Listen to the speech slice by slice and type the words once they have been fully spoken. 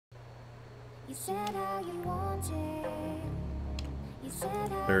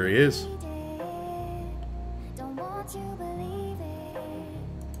There he is.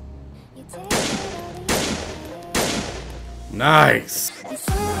 Nice.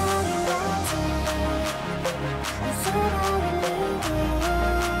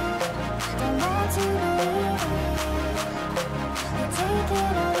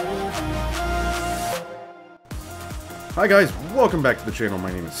 Hi guys, welcome back to the channel.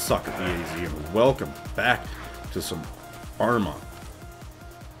 My name is DayZ and welcome back to some Arma.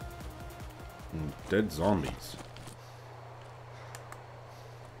 And dead zombies.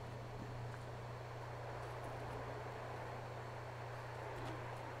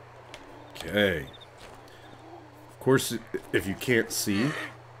 Okay. Of course, if you can't see,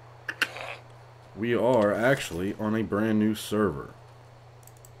 we are actually on a brand new server.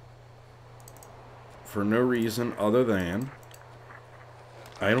 For no reason other than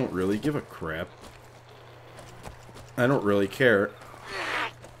I don't really give a crap. I don't really care.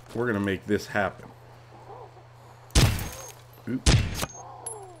 We're gonna make this happen. Oops.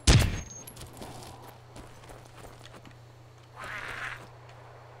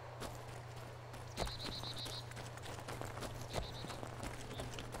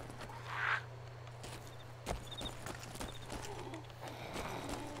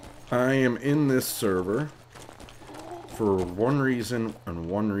 I am in this server for one reason and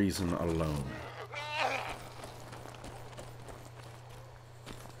one reason alone.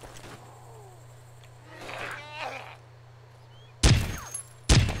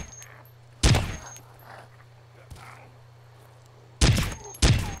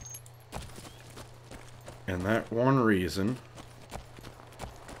 And that one reason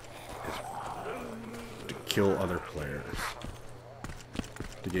is to kill other players.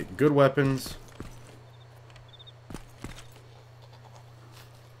 To get good weapons.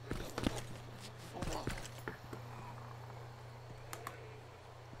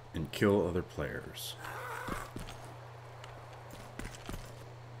 And kill other players.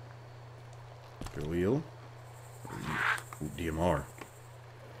 Go wheel. Ooh, DMR.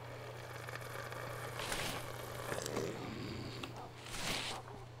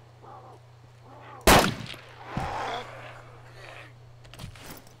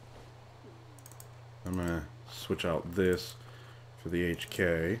 I'm gonna switch out this for the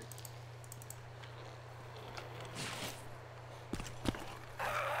HK.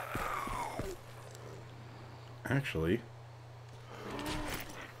 Actually,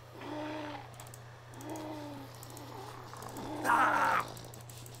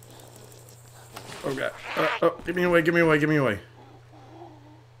 oh god! Oh, give me away! Give me away! Give me away!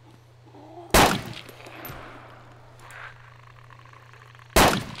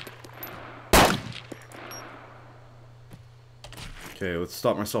 Okay, let's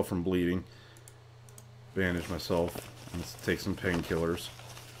stop myself from bleeding. Bandage myself. Let's take some painkillers.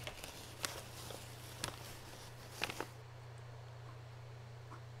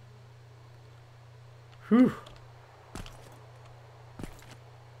 Whew.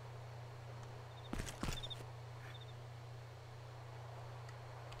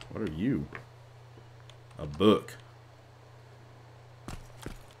 What are you? A book.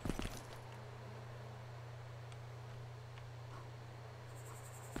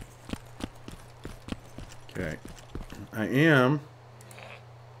 Okay. I am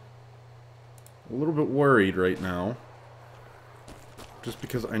a little bit worried right now. Just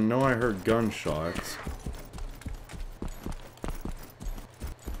because I know I heard gunshots.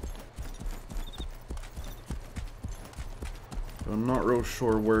 But I'm not real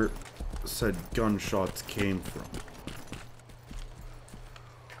sure where said gunshots came from.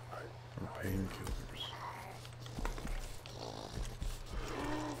 Or painkillers.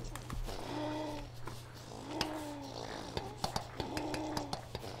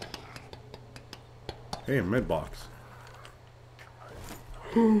 Hey, a med box.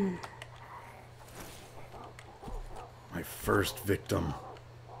 My first victim.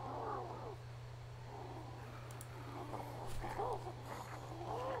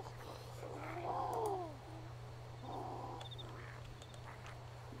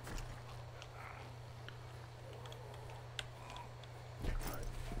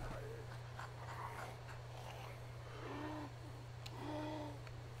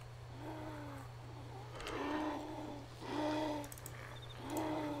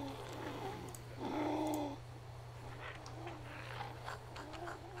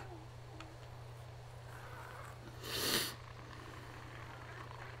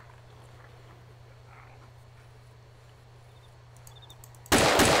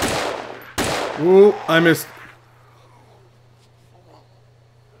 Ooh, I missed.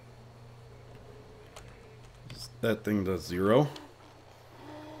 That thing does 0.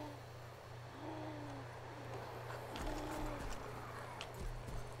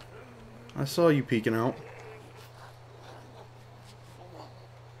 I saw you peeking out.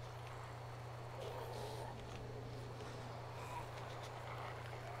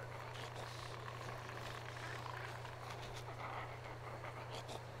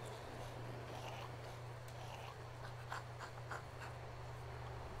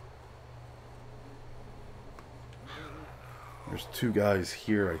 There's 2 guys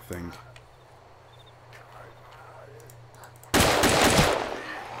here, I think.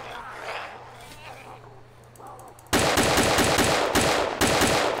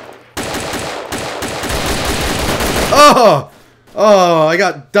 Oh! Oh, I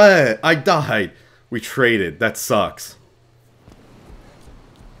got dead. I died. We traded. That sucks.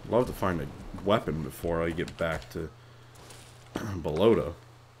 Love to find a weapon before I get back to Belota.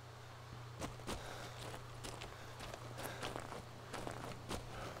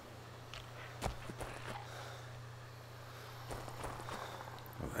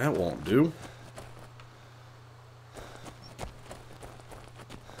 Well, that won't do.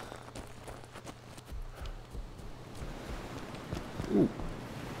 Ooh.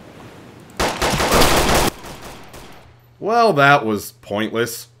 Well, that was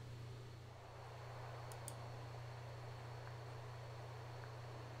pointless.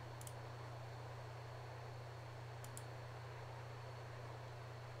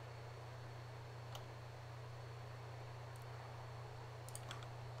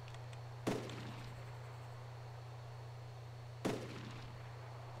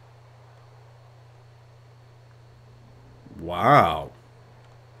 Wow.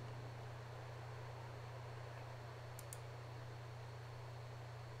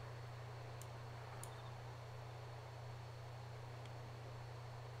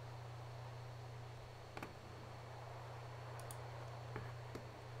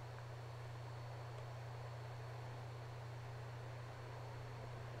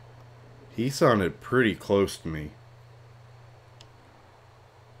 He sounded pretty close to me.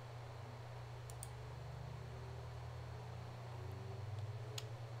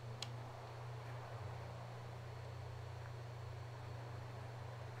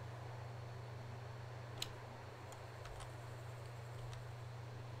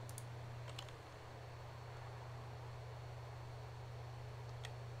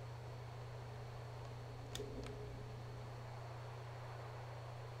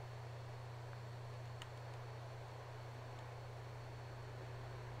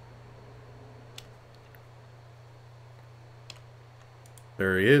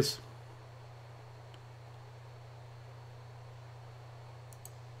 There he is.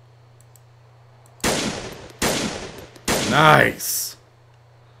 Nice.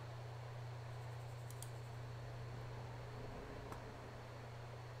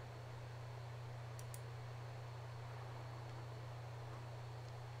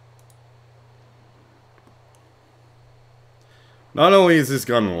 Not only is this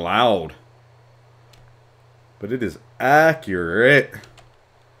gun loud, but it is accurate.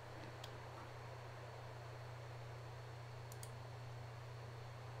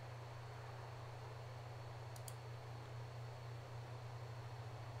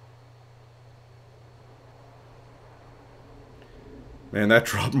 Man, that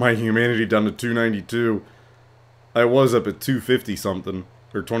dropped my humanity down to 292. I was up at 250 something,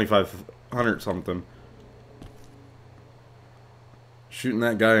 or 2500 something. Shooting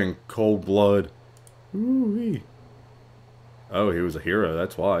that guy in cold blood. Ooh-wee. Oh, he was a hero,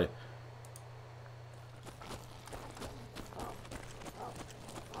 that's why.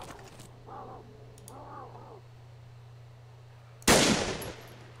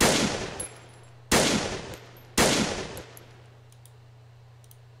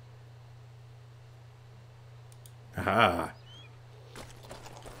 Aha.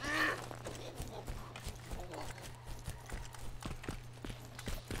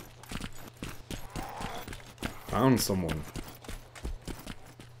 Found someone.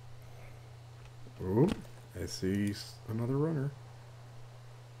 Oh, I see another runner.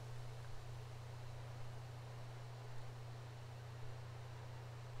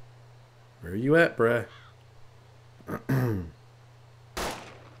 Where are you at, bruh?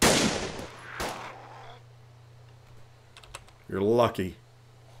 You're lucky.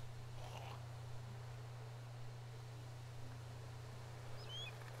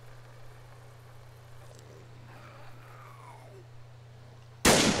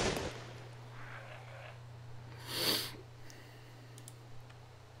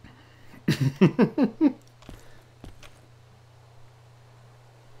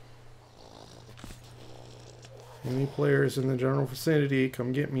 Any players in the general vicinity,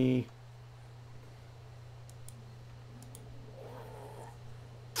 come get me.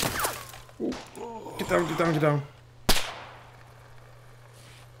 Ooh. Get down, get down, get down.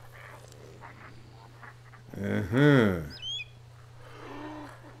 Uh-huh.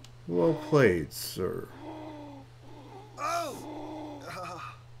 Well played, sir.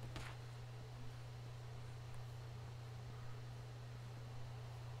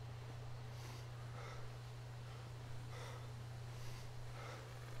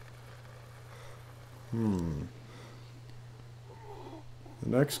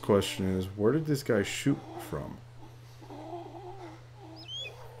 The next question is, where did this guy shoot from?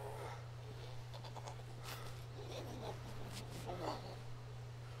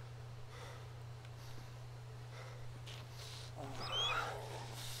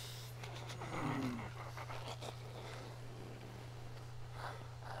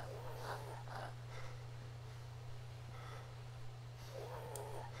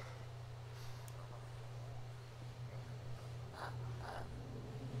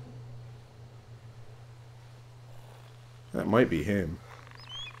 That might be him.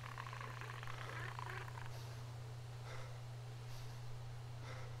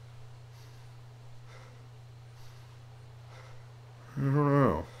 I don't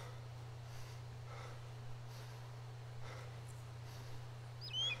know.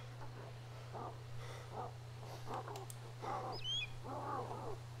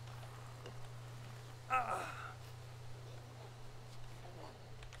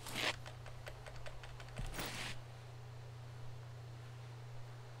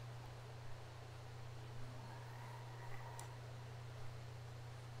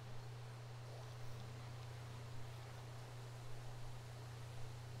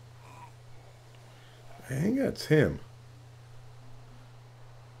 I think that's him.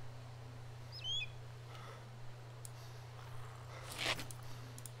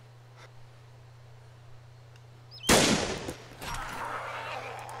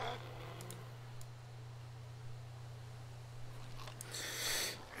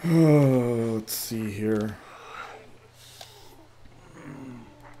 Oh, let's see here.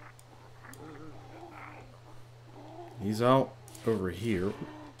 He's out over here.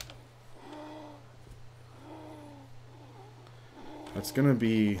 That's gonna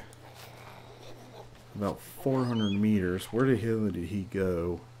be about 400 meters. Where the hell did he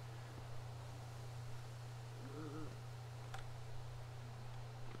go?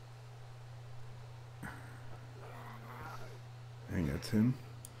 I think that's him.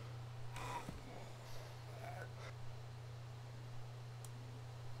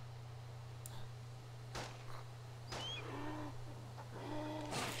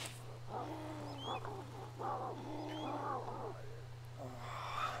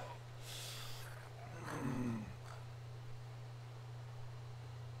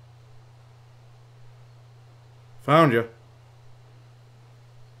 Found you.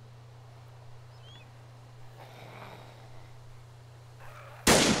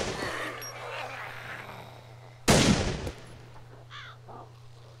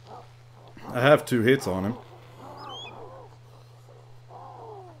 I have 2 hits on him.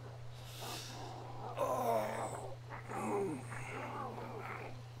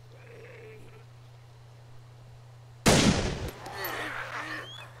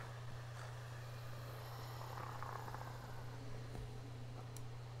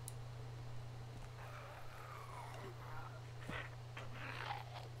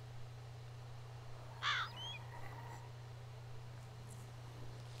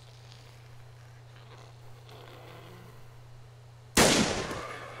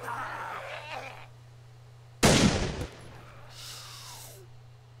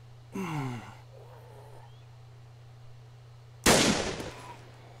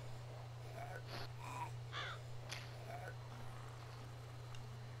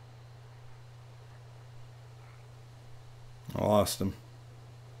 I lost him.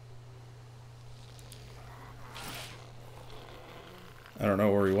 I don't know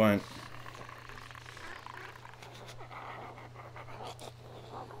where he went.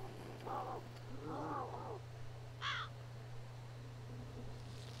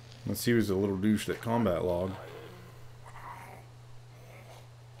 Let's see who's a little douche that combat log.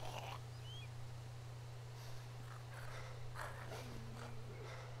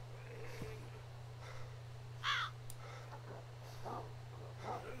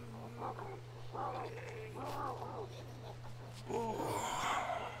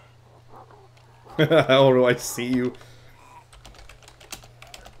 How do I see you?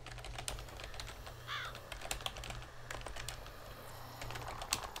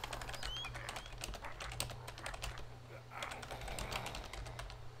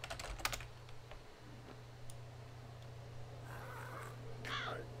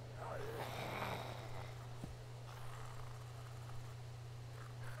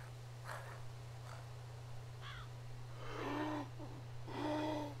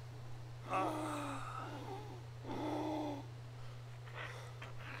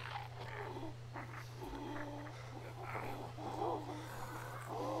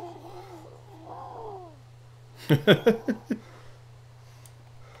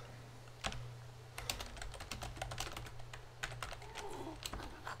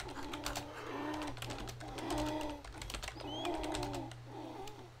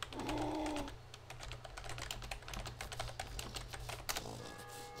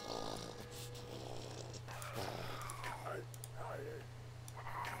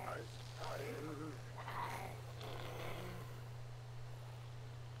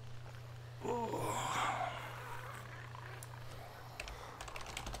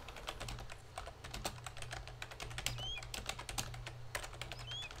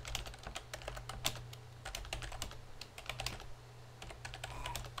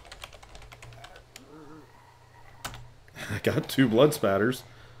 I got 2 blood spatters.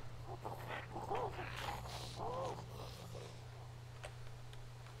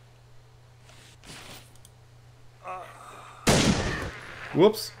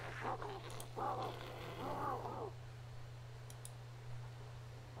 Whoops.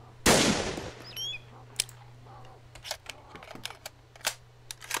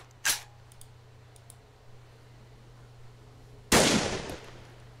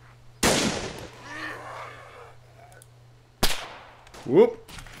 Whoop.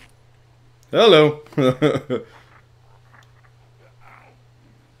 Hello.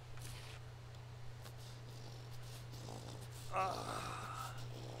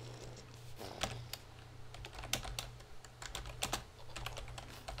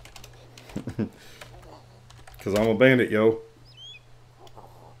 Because I'm a bandit, yo.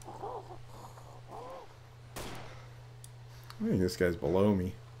 I think this guy's below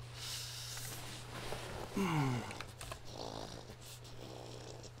me.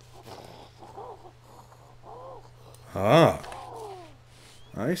 Ah.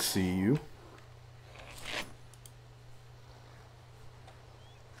 I see you.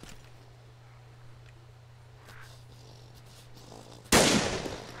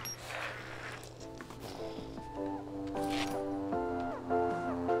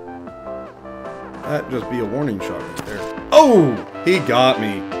 That'd just be a warning shot right there. Oh! He got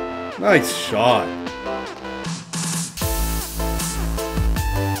me. Nice shot.